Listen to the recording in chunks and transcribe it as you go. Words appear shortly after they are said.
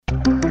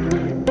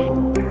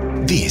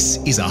This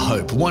is a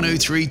Hope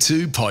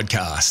 1032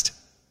 podcast.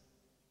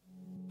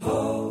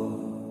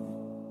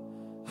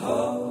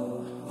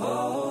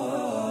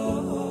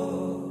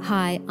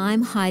 Hi,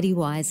 I'm Heidi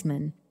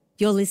Wiseman.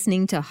 You're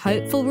listening to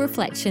Hopeful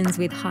Reflections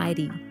with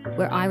Heidi,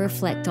 where I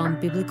reflect on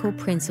biblical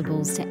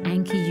principles to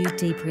anchor you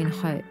deeper in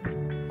hope.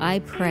 I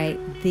pray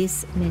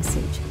this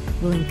message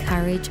will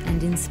encourage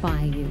and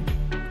inspire you.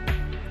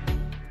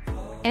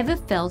 Ever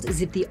felt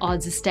as if the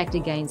odds are stacked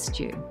against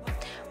you?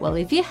 Well,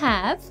 if you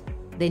have,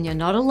 then you're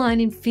not alone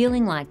in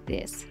feeling like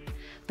this.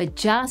 But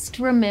just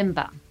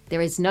remember,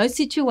 there is no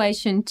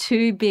situation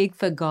too big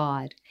for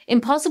God.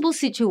 Impossible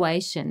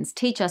situations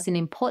teach us an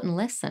important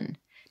lesson: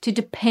 to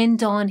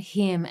depend on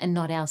Him and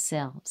not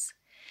ourselves.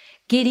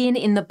 Gideon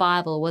in the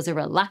Bible was a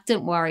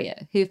reluctant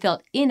warrior who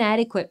felt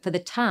inadequate for the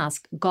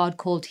task God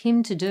called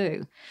him to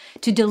do,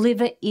 to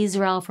deliver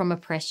Israel from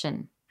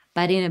oppression.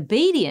 But in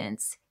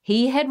obedience,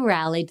 he had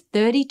rallied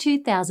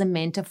 32,000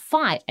 men to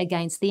fight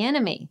against the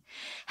enemy.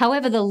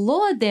 However, the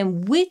Lord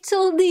then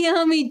whittled the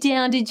army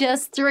down to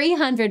just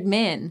 300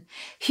 men.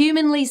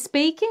 Humanly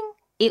speaking,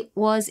 it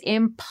was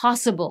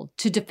impossible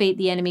to defeat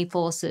the enemy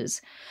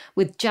forces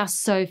with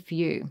just so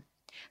few.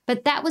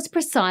 But that was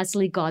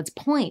precisely God's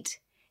point.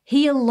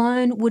 He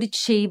alone would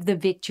achieve the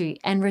victory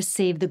and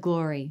receive the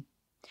glory.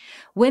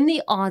 When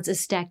the odds are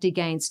stacked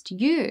against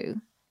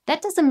you,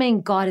 that doesn't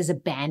mean God has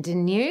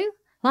abandoned you.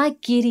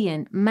 Like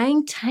Gideon,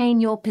 maintain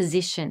your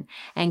position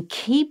and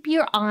keep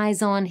your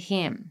eyes on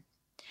Him.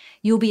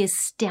 You'll be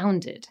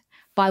astounded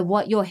by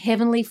what your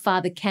Heavenly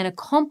Father can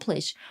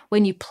accomplish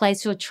when you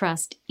place your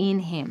trust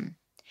in Him.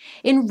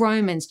 In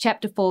Romans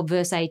chapter 4,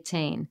 verse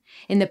 18,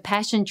 in the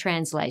Passion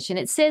Translation,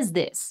 it says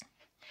this: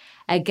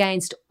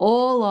 "Against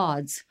all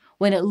odds,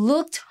 when it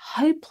looked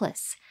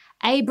hopeless,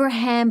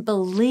 Abraham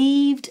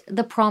believed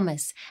the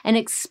promise and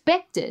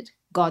expected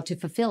God to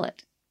fulfill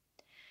it."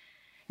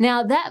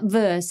 Now, that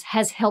verse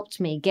has helped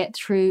me get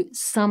through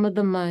some of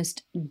the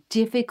most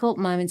difficult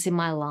moments in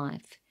my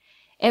life.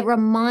 It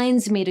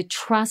reminds me to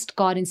trust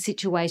God in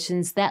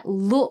situations that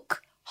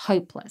look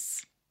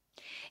hopeless.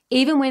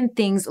 Even when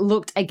things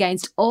looked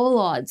against all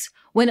odds,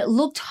 when it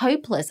looked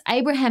hopeless,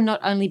 Abraham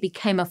not only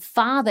became a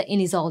father in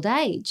his old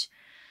age,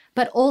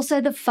 but also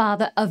the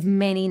father of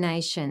many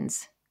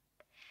nations.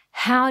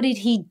 How did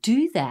he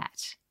do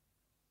that?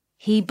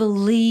 He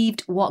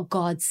believed what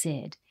God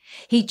said.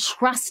 He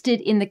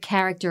trusted in the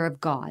character of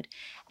God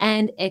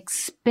and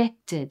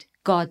expected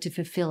God to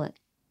fulfill it.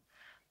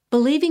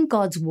 Believing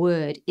God's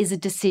word is a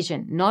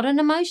decision, not an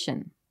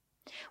emotion.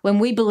 When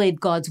we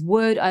believe God's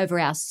word over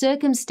our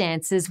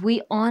circumstances,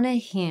 we honor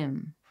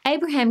Him.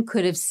 Abraham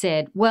could have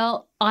said,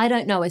 "Well, I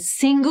don't know a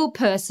single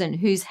person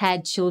who's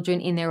had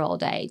children in their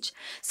old age,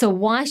 so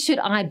why should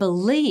I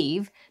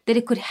believe that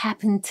it could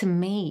happen to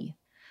me?"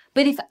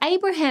 But if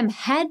Abraham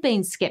had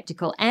been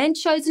skeptical and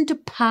chosen to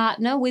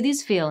partner with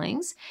his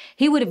feelings,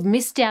 he would have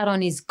missed out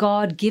on his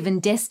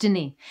God-given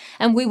destiny,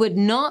 and we would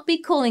not be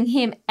calling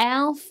him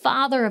our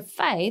father of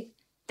faith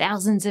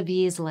thousands of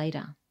years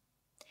later.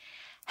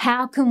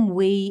 How can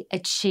we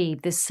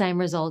achieve the same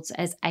results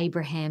as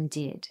Abraham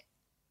did?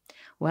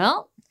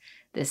 Well,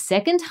 the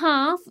second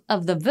half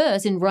of the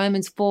verse in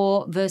Romans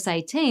 4, verse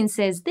 18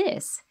 says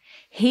this: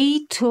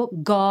 "He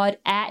took God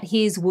at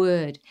His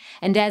word,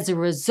 and as a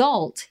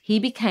result, he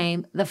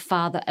became the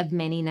father of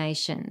many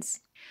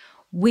nations."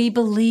 We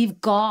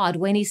believe God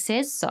when He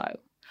says so.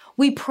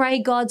 We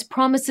pray God's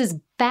promises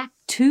back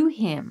to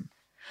Him.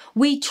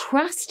 We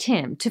trust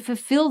Him to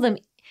fulfill them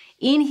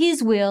in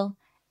His will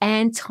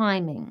and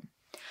timing.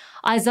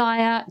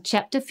 Isaiah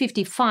chapter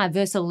 55,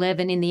 verse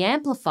 11 in the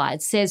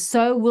Amplified says,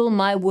 "So will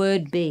my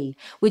word be,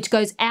 which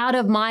goes out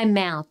of my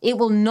mouth. It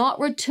will not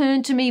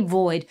return to me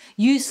void,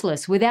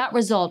 useless, without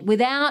result,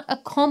 without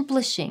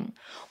accomplishing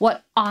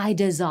what I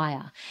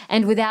desire,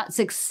 and without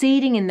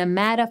succeeding in the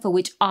matter for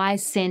which I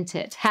sent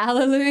it."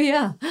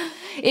 Hallelujah.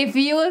 If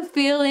you are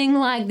feeling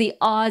like the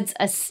odds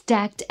are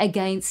stacked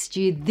against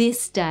you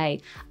this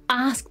day,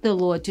 ask the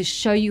Lord to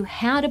show you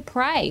how to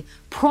pray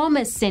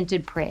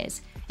promise-centered prayers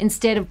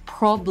instead of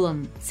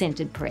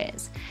problem-centered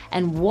prayers,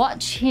 and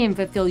watch Him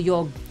fulfill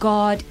your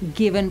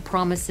God-given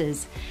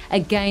promises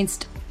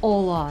against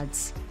all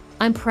odds.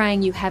 I'm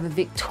praying you have a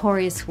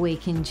victorious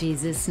week in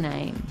Jesus'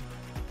 name.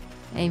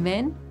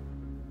 Amen.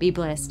 Be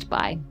blessed.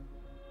 Bye.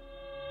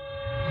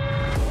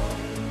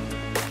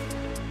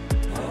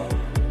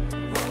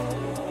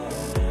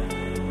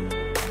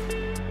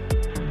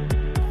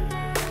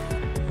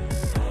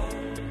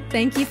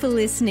 Thank you for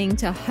listening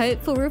to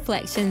Hopeful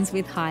Reflections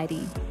with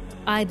Heidi.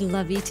 I'd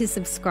love you to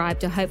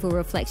subscribe to Hopeful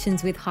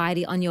Reflections with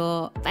Heidi on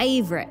your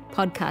favourite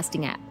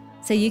podcasting app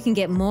so you can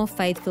get more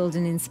faith-filled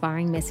and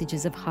inspiring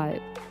messages of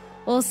hope.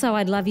 Also,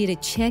 I'd love you to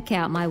check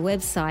out my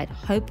website,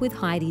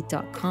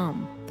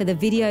 hopewithheidi.com, for the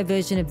video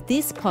version of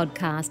this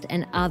podcast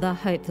and other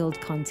hope-filled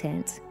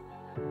content.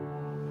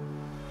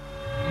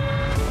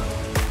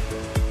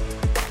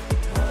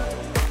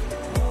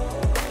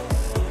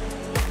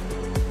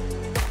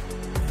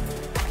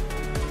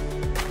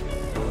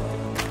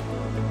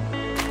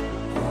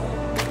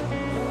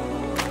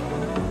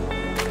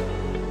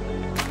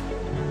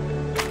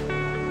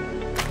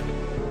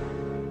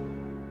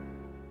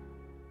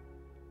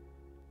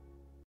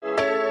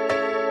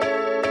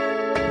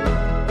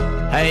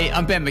 Hey,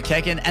 I'm Ben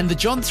McKecken, and the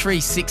John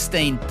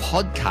 3:16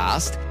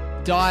 podcast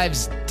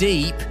dives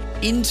deep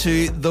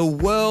into the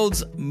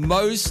world's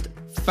most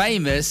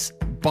famous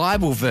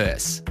Bible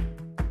verse.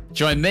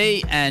 Join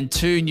me and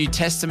two New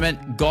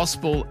Testament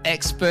gospel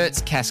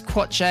experts, Cass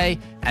Quache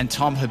and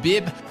Tom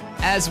Habib,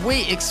 as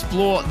we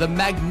explore the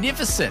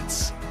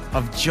magnificence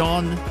of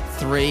John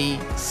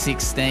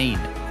 3:16.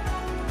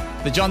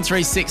 The John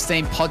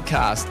 3:16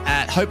 podcast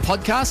at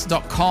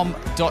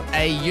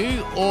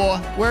hopepodcast.com.au or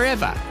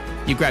wherever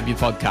you grab your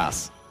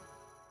podcasts.